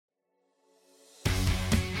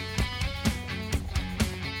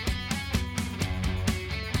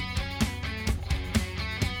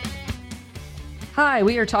Hi,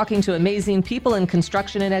 we are talking to amazing people in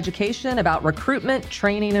construction and education about recruitment,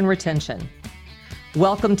 training, and retention.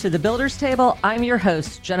 Welcome to the Builders Table. I'm your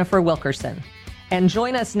host, Jennifer Wilkerson. And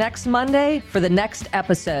join us next Monday for the next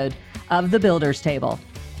episode of the Builders Table.